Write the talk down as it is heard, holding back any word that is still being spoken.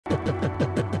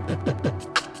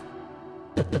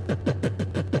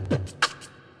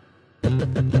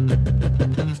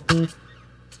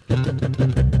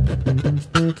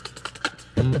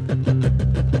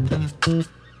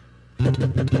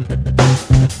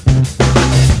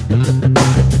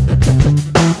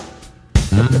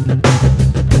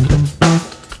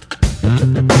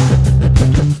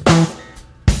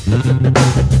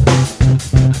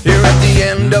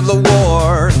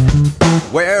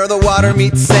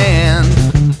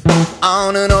sand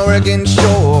on an Oregon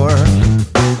shore.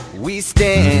 We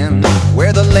stand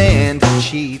where the land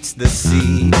cheats the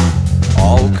sea,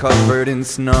 all covered in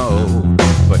snow,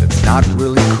 but it's not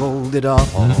really cold at all.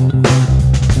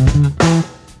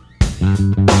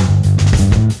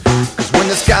 'Cause when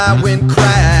the sky went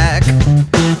crack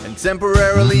and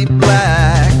temporarily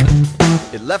black,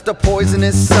 it left a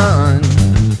poisonous sun.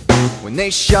 When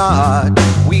they shot,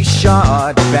 we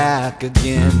shot back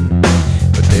again.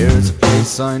 But there's a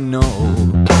place I know,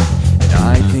 and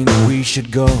I think we should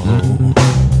go.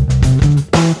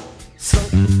 So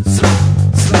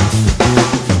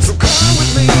come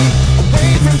with me, away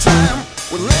from time.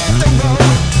 We'll let the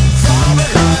road fall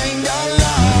behind our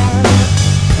lives.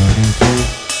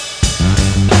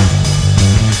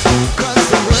 'Cause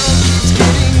the world keeps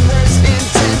getting worse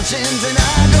intentions, and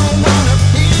I don't want a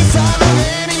piece of it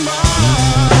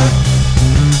anymore.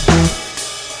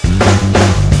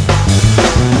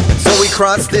 So we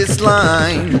cross this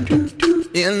line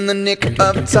in the nick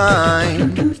of time.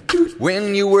 When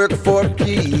you work for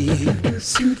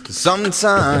peace,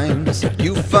 sometimes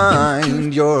you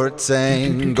find you're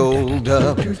tangled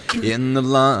up in the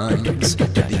lines,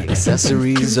 the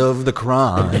accessories of the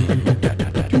crime.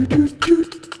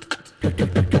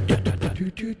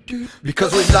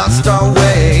 Because we've lost our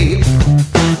way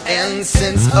and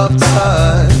sense of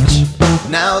touch.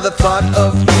 Now the thought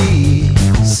of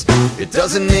peace, it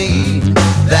doesn't need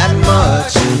that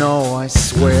much. No, I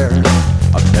swear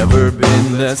I've never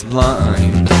been less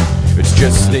blind. It's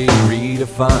just they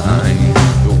redefine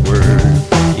the word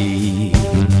peace.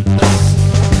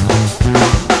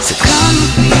 So come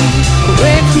with me,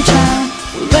 away from town.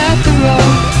 We'll let the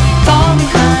road fall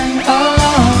behind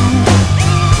alone.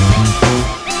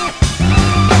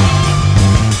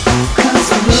 'Cause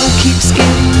the world keeps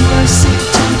getting worse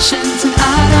intentions, and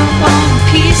I don't want a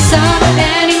piece of it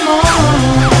anymore.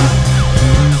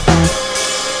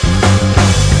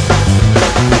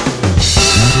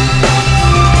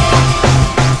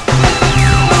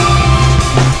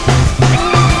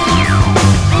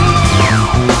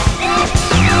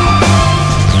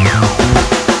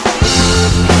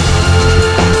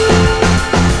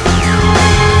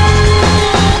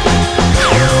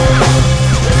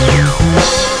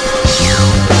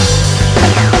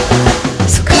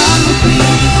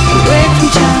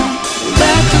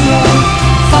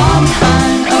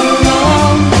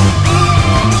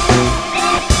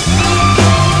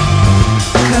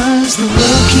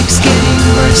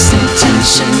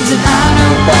 Intentions, and I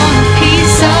don't want a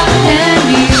piece of it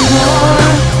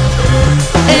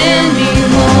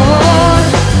anymore.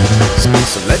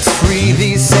 So let's free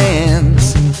these sands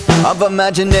of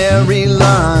imaginary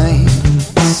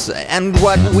lines, and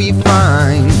what we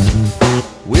find,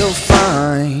 we'll